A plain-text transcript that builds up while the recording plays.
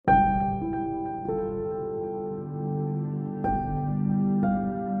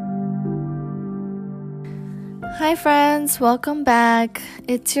Hi friends, welcome back.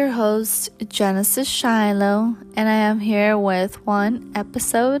 It's your host, Genesis Shiloh, and I am here with one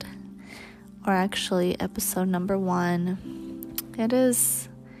episode, or actually episode number 1. It is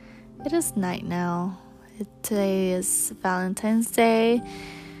night now. Today is Valentine's Day,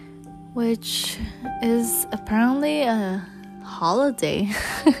 which is apparently a holiday.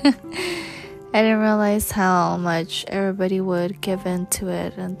 I didn't realize how much everybody would give into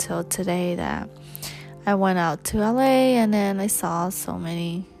it until today that I went out to LA and then I saw so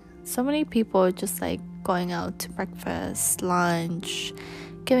many people just like going out to breakfast, lunch,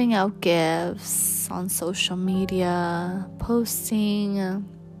 giving out gifts on social media, posting. And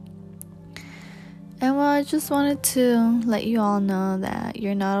well, I just wanted to let you all know that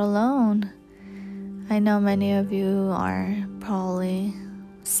you're not alone. I know many of you are probably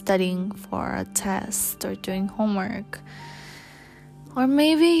studying for a test or doing homework. Or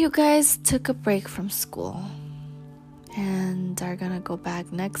maybe you guys took a break from school and are gonna go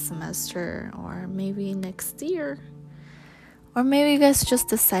back next semester or maybe next year. Or maybe you guys just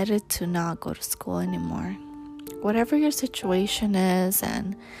decided to not go to school anymore. Whatever your situation is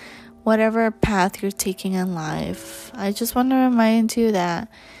and whatever path you're taking in life, I just want to remind you that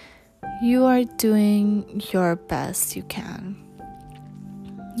you are doing your best you can.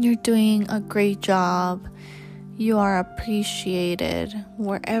 You're doing a great job. You are appreciated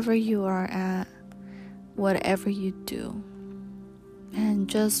wherever you are at, whatever you do. And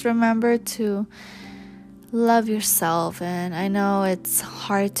just remember to love yourself. And I know it's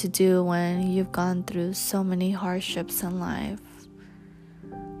hard to do when you've gone through so many hardships in life.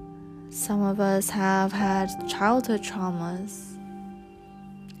 Some of us have had childhood traumas.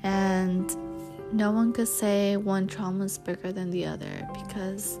 And no one could say one trauma is bigger than the other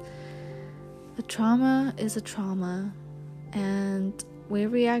because a trauma is a trauma, and we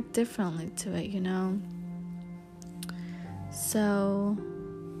react differently to it, So,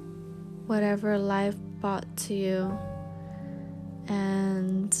 whatever life brought to you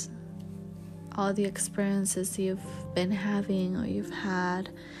and all the experiences you've been having or you've had,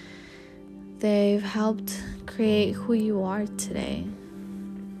 they've helped create who you are today.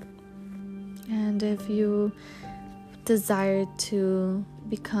 And if you desire to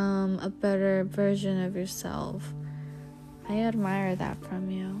become a better version of yourself, I admire that from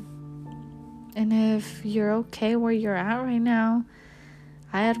you. And if you're okay where you're at right now,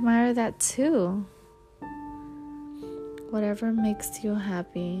 I admire that too. Whatever makes you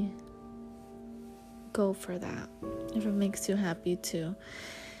happy, go for that. If it makes you happy to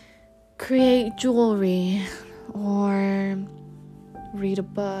create jewelry or read a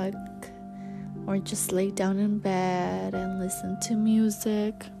book, or just lay down in bed and listen to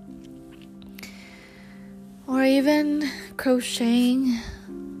music, or even crocheting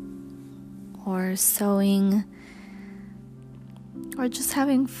or sewing, or just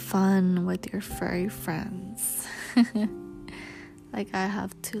having fun with your furry friends. Like I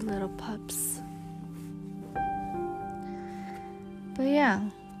have 2 little pups. But yeah,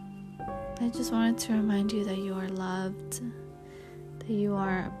 I just wanted to remind you that you are loved, that you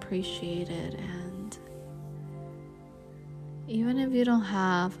are appreciated, and even if you don't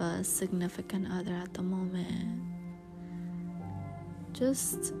have a significant other at the moment,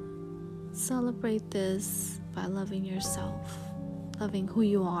 just celebrate this by loving yourself, loving who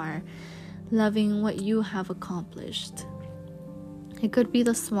you are, loving what you have accomplished. It could be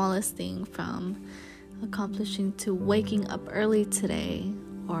the smallest thing, from accomplishing to waking up early today,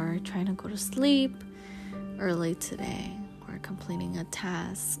 or trying to go to sleep early today, or completing a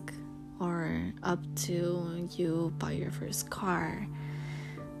task, or up to you buy your first car,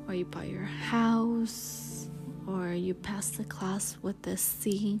 or you buy your house, or you pass the class with a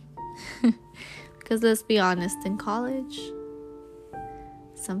C. Because let's be honest, in college,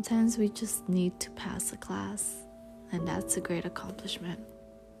 sometimes we just need to pass a class, and that's a great accomplishment.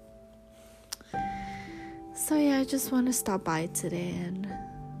 So yeah, I just want to stop by today and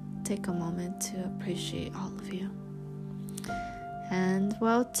take a moment to appreciate all of you. And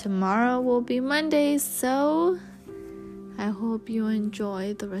well, tomorrow will be Monday, so I hope you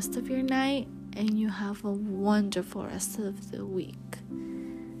enjoy the rest of your night and you have a wonderful rest of the week.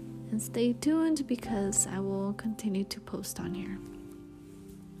 And stay tuned because I will continue to post on here.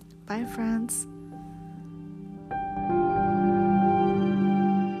 Bye, friends.